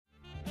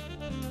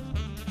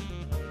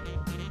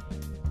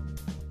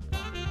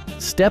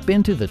Step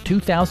into the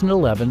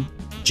 2011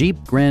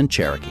 Jeep Grand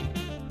Cherokee.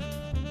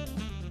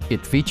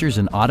 It features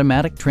an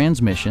automatic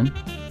transmission,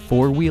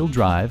 four-wheel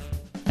drive,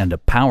 and a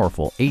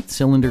powerful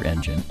 8-cylinder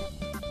engine.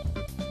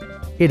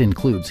 It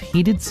includes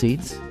heated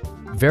seats,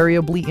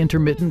 variably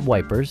intermittent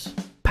wipers,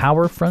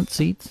 power front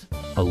seats,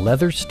 a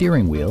leather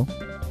steering wheel,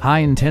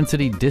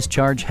 high-intensity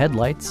discharge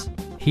headlights,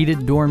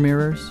 heated door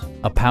mirrors,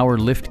 a power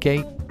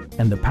liftgate,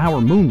 and the power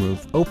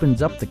moonroof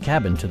opens up the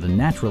cabin to the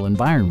natural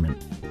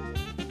environment.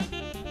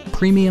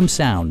 Premium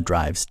sound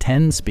drives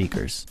 10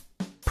 speakers,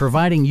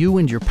 providing you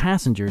and your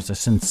passengers a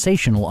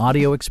sensational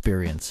audio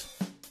experience.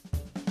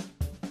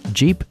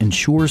 Jeep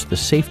ensures the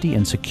safety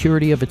and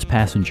security of its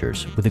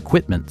passengers with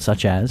equipment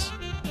such as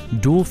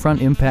dual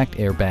front impact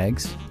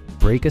airbags,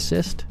 brake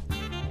assist,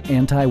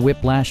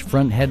 anti-whiplash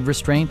front head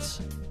restraints,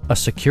 a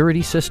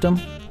security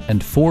system,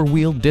 and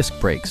four-wheel disc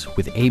brakes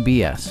with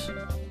ABS.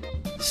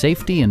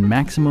 Safety and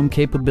maximum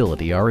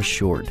capability are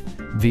assured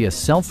via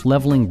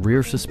self-leveling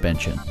rear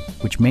suspension,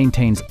 which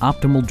maintains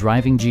optimal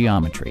driving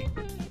geometry.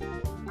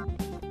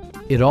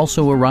 It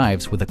also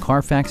arrives with a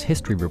Carfax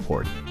history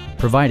report,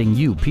 providing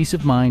you peace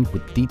of mind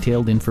with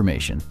detailed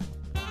information.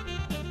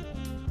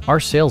 Our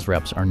sales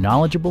reps are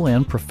knowledgeable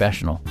and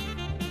professional.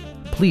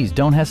 Please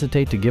don't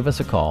hesitate to give us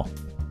a call.